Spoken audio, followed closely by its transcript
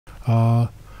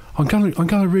I'm going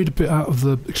to read a bit out of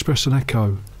the Express and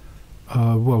Echo.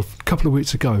 A couple of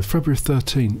weeks ago, February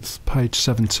 13th, page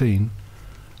 17.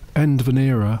 End of an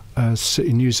era as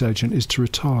city newsagent is to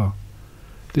retire.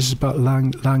 This is about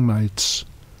Langmaids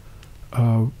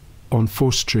on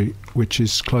 4th Street, which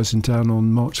is closing down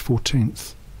on March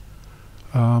 14th.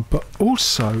 But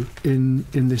also in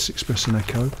this Express and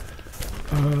Echo,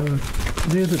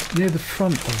 near the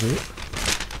front of it,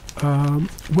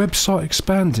 website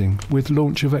expanding with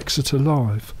launch of Exeter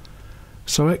Live.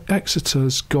 So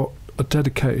Exeter's got a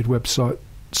dedicated website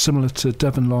similar to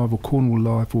Devon Live or Cornwall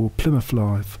Live or Plymouth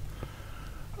Live.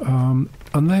 And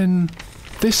then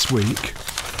this week,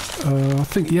 I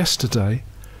think yesterday,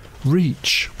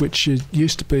 Reach, which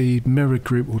used to be Mirror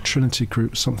Group or Trinity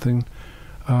Group or something,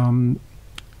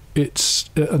 it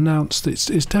announced that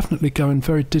it's definitely going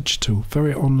very digital,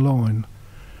 very online.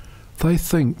 They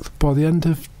think by the end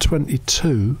of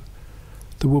 22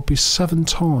 there will be 7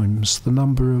 times the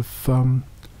number of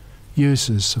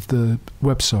users of the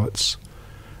websites,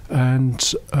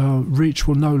 and Reach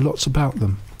will know lots about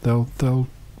them. They'll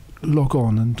log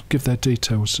on and give their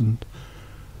details and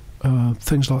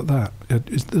things like that.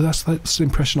 That's the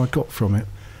impression I got from it,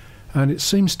 and it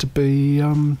seems to be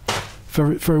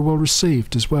very, very well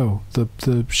received as well.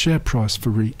 The share price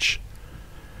for Reach.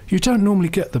 You don't normally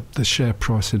get the share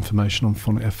price information on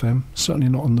Phonic FM, certainly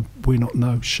not on the We Not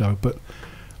Know show, but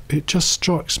it just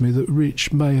strikes me that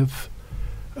Reach may have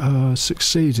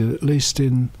succeeded, at least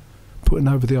in putting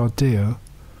over the idea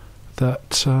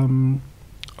that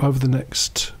over the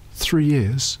next 3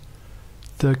 years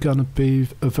they're going to be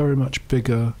a very much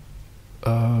bigger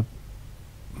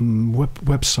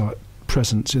website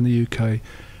presence in the UK,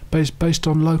 based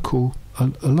on local.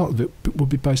 A lot of it will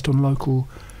be based on local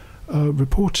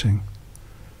reporting.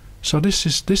 So this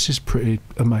is pretty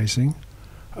amazing.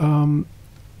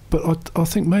 But I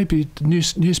think maybe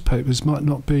newspapers might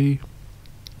not be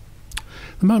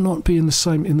in the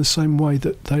same way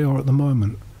that they are at the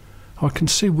moment. I can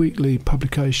see weekly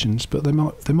publications, but they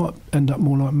might end up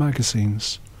more like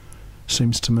magazines,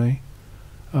 seems to me,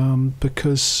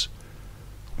 because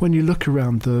when you look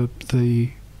around the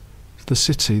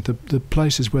city, the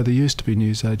places where there used to be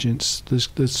newsagents,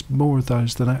 there's more of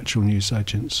those than actual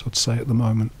newsagents, I'd say, at the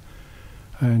moment.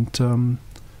 And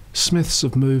Smiths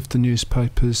have moved the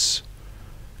newspapers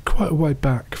quite a way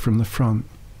back from the front,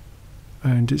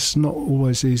 and it's not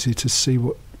always easy to see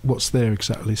what's there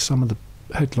exactly. Some of the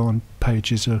headline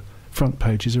pages front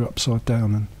pages are upside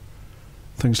down and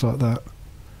things like that.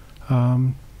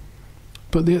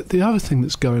 But the other thing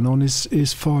that's going on is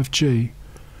 5G.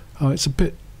 It's a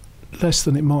bit less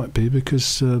than it might be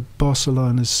because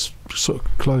Barcelona's sort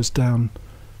of closed down.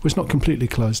 Well, it's not completely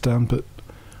closed down, but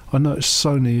I noticed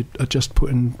Sony are just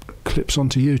putting clips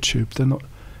onto YouTube.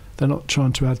 They're not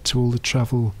trying to add to all the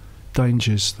travel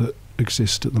dangers that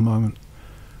exist at the moment.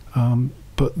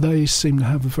 But they seem to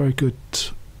have a very good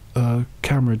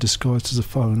camera disguised as a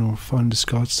phone, or a phone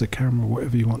disguised as a camera, or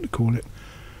whatever you want to call it.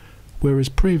 Whereas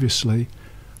previously,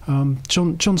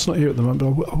 John's not here at the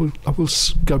moment, but I will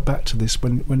go back to this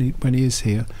when he is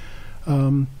here.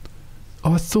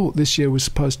 I thought this year was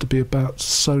supposed to be about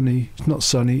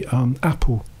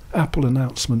Apple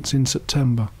announcements in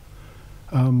September,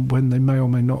 when they may or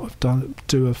may not have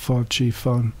do a 5G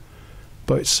phone.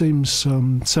 But it seems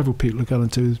several people are going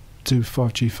to do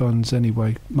 5G phones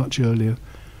anyway, much earlier.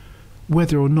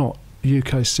 Whether or not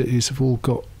UK cities have all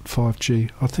got 5G,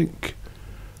 I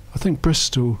think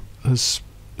Bristol has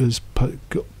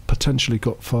potentially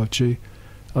got 5G,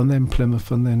 and then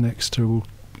Plymouth and then Exeter will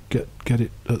get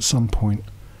it at some point.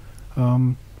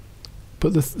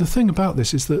 But the thing about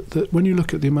this is that when you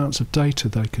look at the amounts of data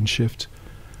they can shift,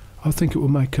 I think it will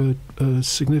make a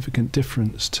significant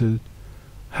difference to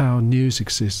how news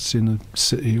exists in a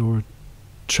city or a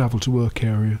travel to work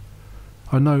area.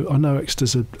 I know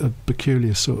Exeter's a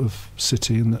peculiar sort of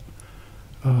city in that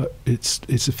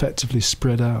it's effectively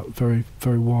spread out very,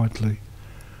 very widely.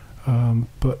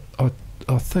 But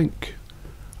I think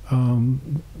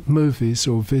movies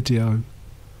or video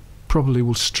probably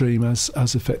will stream as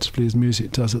effectively as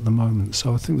music does at the moment.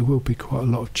 So I think there will be quite a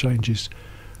lot of changes,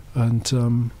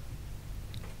 and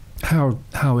how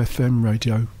FM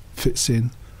radio fits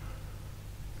in,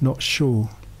 not sure.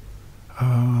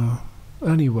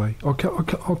 Anyway, I'll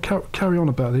carry on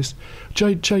about this.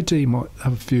 JD might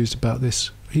have views about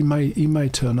this. He may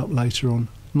turn up later on.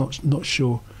 Not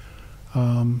sure.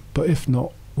 But if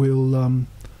not, we'll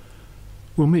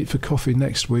meet for coffee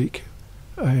next week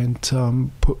and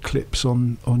put clips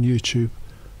on YouTube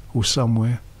or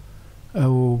somewhere,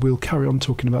 or we'll carry on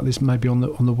talking about this maybe on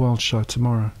the Wild Show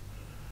tomorrow.